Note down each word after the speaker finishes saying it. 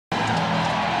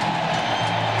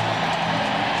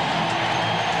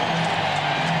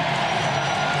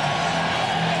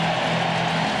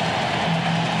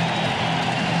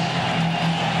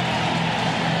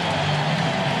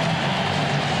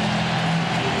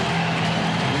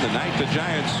The night the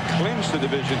Giants clinched the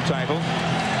division title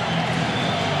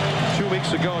 2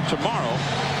 weeks ago tomorrow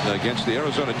against the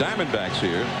Arizona Diamondbacks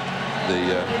here.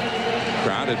 The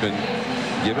crowd had been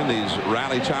given these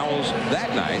rally towels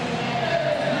that night.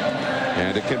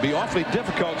 And it can be awfully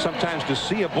difficult sometimes to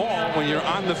see a ball when you're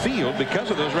on the field because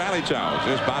of those rally towels.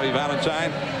 There's Bobby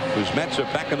Valentine, whose Mets are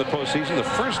back in the postseason. The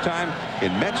first time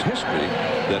in Mets history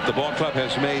that the ball club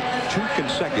has made 2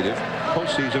 consecutive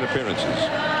postseason appearances.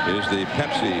 Here's the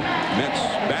Pepsi Mets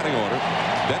batting order.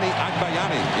 Benny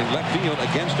Agbayani in left field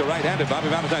against a right-hander. Bobby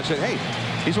Valentine said, hey,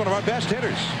 he's one of our best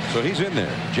hitters. So he's in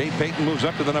there. Jay Payton moves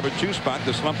up to the number 2 spot.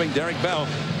 The slumping Derek Bell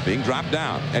being dropped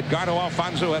down. Edgardo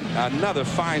Alfonso had another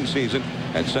fine season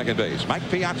at second base. Mike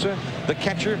Piazza, the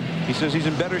catcher, he says he's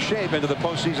in better shape into the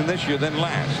postseason this year than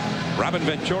last. Robin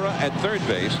Ventura at third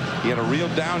base. He had a real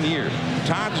down year.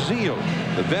 Todd Zeile,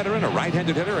 the veteran, a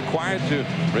right-handed hitter, acquired to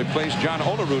replace John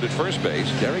Olerud at first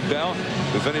base. Derek Bell,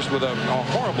 who finished with a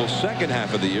horrible second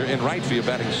half of the year in right field,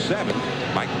 batting 7th.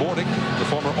 Mike Bordick, the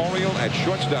former Oriole, at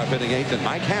shortstop, hitting 8th. And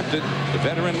Mike Hampton, the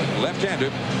veteran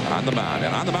left-hander, on the mound.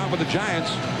 And on the mound with the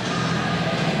Giants,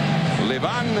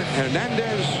 Levan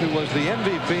Hernandez, who was the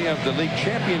MVP of the League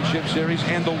Championship Series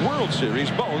and the World Series,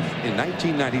 both in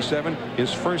 1997.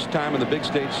 His first time in the big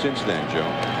stage since then, Joe.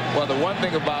 Well, the one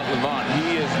thing about Levan,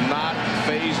 he is not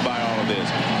fazed by all of this.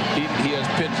 He has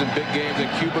pitched in big games in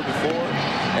Cuba before,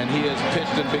 and he has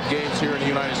pitched in big games here in the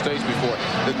United States before.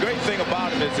 The great thing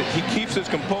about him is that he keeps his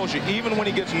composure. Even when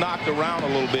he gets knocked around a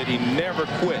little bit, he never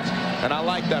quits. And I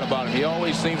like that about him. He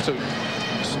always seems to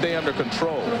stay under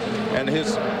control. And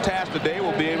his task today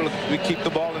will be able to keep the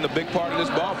ball in the big part of this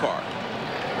ballpark.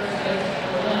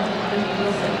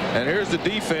 And here's the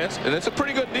defense, and it's a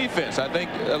pretty good defense. I think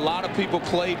a lot of people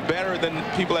played better than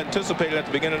people anticipated at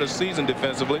the beginning of the season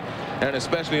defensively, and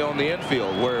especially on the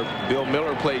infield, where Bill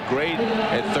Mueller played great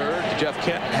at third. Jeff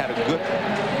Kent had a good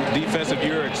defensive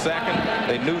year at second.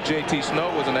 They knew J.T.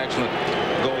 Snow was an excellent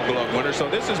Gold Glove winner. So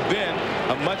this has been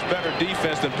a much better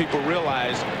defense than people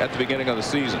realized at the beginning of the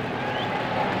season.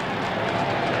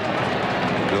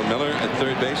 Bill Mueller at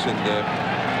third base, and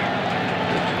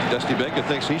Dusty Baker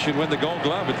thinks he should win the Gold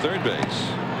Glove at third base.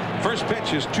 First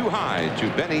pitch is too high to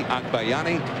Benny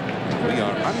Agbayani. We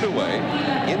are underway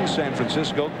in San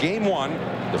Francisco. Game 1,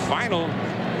 the final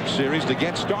series to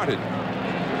get started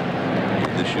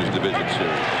in this year's division series.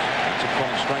 That's a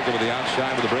called strike over the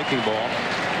outside with a breaking ball.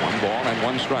 1 ball and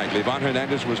 1 strike. Levan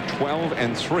Hernandez was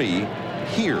 12-3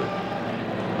 here.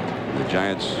 The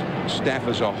Giants staff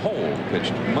as a whole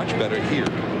pitched much better here.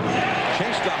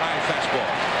 Chased the high fastball.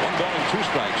 1 ball and 2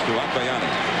 strikes to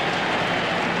Agbayani.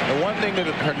 The one thing that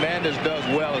Hernandez does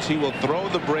well is he will throw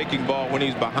the breaking ball when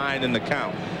he's behind in the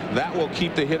count. That will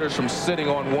keep the hitters from sitting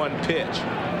on 1 pitch.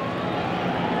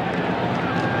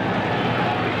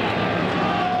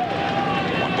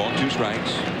 One ball, 2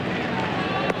 strikes.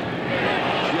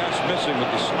 Just missing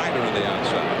with the slider on the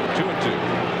outside.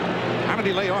 2-2. How did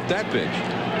he lay off that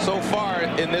pitch? So far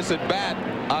in this at bat,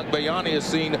 Agbayani has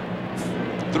seen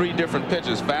 3 different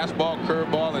pitches: fastball,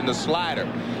 curveball, and the slider.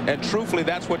 And truthfully,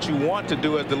 that's what you want to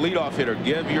do as the leadoff hitter.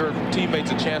 Give your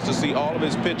teammates a chance to see all of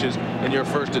his pitches in your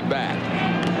first at bat.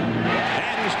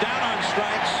 And he's down on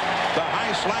strikes. The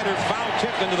high slider foul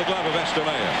tipped into the glove of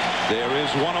Estamella. There is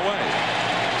 1 away.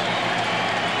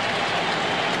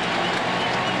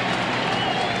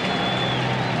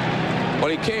 Well,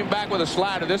 he came back with a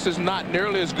slider. This is not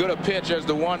nearly as good a pitch as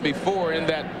the one before, in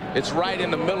that it's right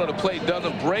in the middle of the plate,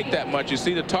 doesn't break that much. You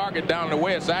see the target down the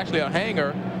way. It's actually a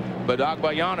hanger, but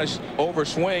Agbayani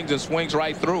overswings and swings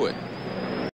right through it.